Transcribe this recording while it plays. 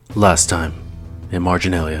Last time, in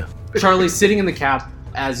Marginalia. Charlie, sitting in the cab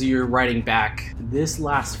as you're riding back, this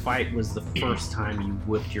last fight was the first time you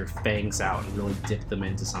whipped your fangs out and really dipped them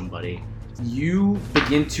into somebody. You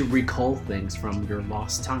begin to recall things from your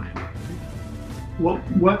lost time.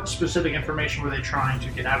 What specific information were they trying to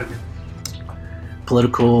get out of you?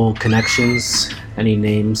 Political connections, any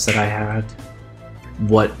names that I had,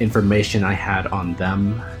 what information I had on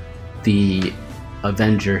them. The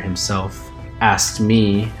Avenger himself asked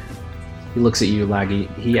me, he looks at you, Laggy,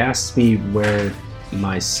 he asked me where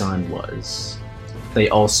my son was. They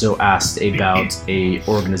also asked about a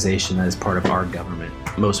organization that is part of our government.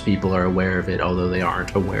 Most people are aware of it, although they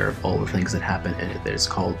aren't aware of all the things that happen in it. It's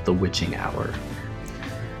called the Witching Hour.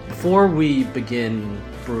 Before we begin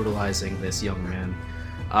brutalizing this young man,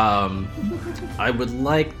 I would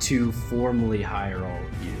like to formally hire all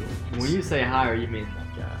of you. When you say hire, you mean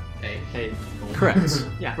like, hey. Correct.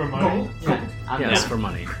 Yeah. For money? Yeah. Yes, for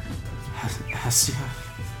money. Hestia.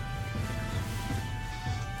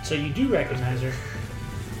 So you do recognize her.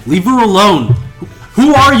 Leave her alone!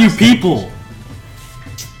 Who are you people?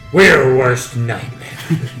 We're your worst nightmare.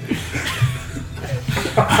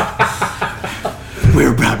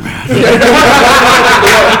 We're Batman.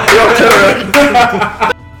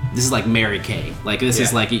 This is like Mary Kay. Like this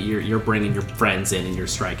is like you're bringing your friends in and you're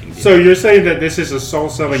striking. So you're saying that this is a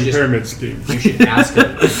soul-selling pyramid scheme? You should ask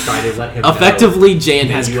him. Try to let him Effectively, know. Jan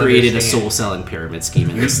that has you created a understand. soul-selling pyramid scheme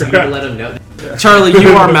in this. You need to let him know. Charlie, you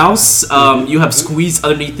are Mouse. You have squeezed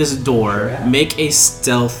underneath this door. Make a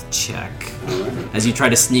stealth check as you try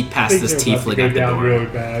to sneak past this tiefling at the door. Really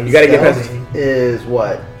bad. You gotta get past is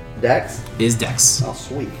what? Dex? Is Dex. Oh,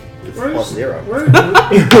 sweet. It's Where's +0. Where's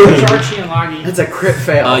Archie and Laggy? It's a crit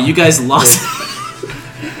fail. You guys lost.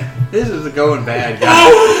 This is going bad,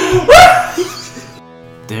 guys.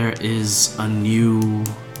 There is a new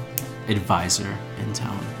advisor in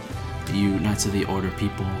town. You Knights of the Order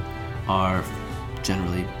people are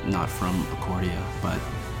generally not from Accordia, but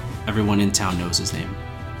everyone in town knows his name.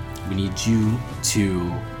 We need you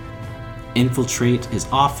to infiltrate his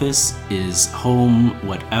office, his home,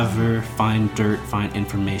 whatever, find dirt, find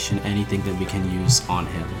information, anything that we can use on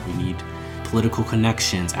him. We need political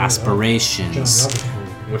connections, aspirations.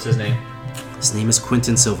 What's his name? His name is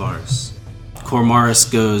Quentin Silvars. Cormaris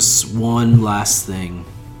goes, one last thing.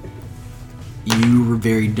 You were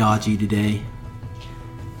very dodgy today.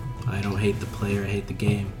 I don't hate the player, I hate the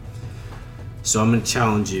game. So I'm going to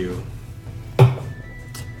challenge you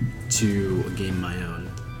to a game of my own.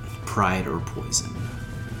 Pride or poison.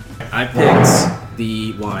 I picked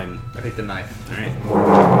the wine. I picked the knife. Alright.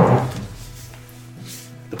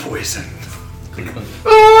 The poison.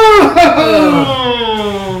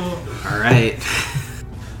 Alright.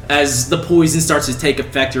 As the poison starts to take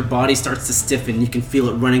effect, your body starts to stiffen. You can feel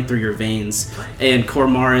it running through your veins. And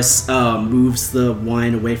Cormaris moves the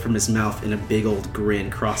wine away from his mouth and a big old grin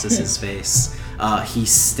crosses his face. He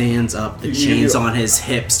stands up. The chains on his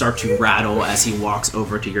hip start to rattle as he walks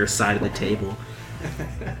over to your side of the table.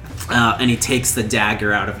 And he takes the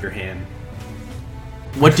dagger out of your hand.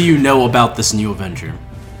 What do you know about this new Avenger?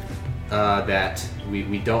 That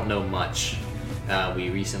we don't know much. We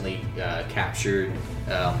recently captured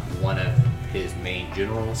one of his main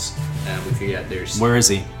generals. We figured out there's... Where is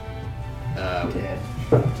he? Dead.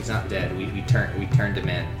 He's not dead. We turned him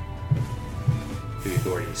in to the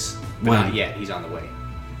authorities. But When? not yet. He's on the way.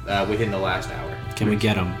 Within the last hour. Can we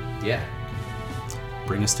get him? Yeah.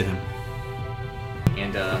 Bring us to him.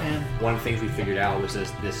 And one of the things we figured out was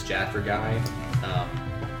this Jaffer guy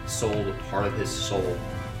sold part of his soul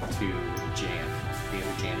to Jan. Do you know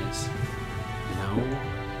who Jan is? No.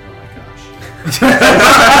 Oh my gosh.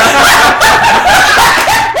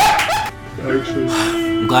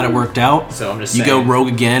 I'm glad it worked out. So I'm just You saying, go rogue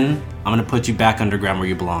again, I'm gonna put you back underground where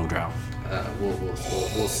you belong, Drow.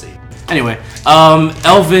 We'll see. Anyway,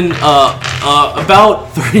 Elvin,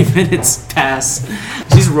 about 30 minutes pass.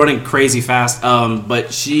 She's running crazy fast,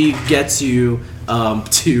 but she gets you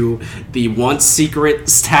to the once secret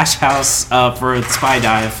stash house for the spy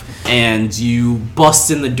dive, and you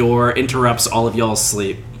bust in the door, interrupts all of y'all's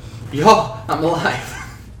sleep. Yo, I'm alive.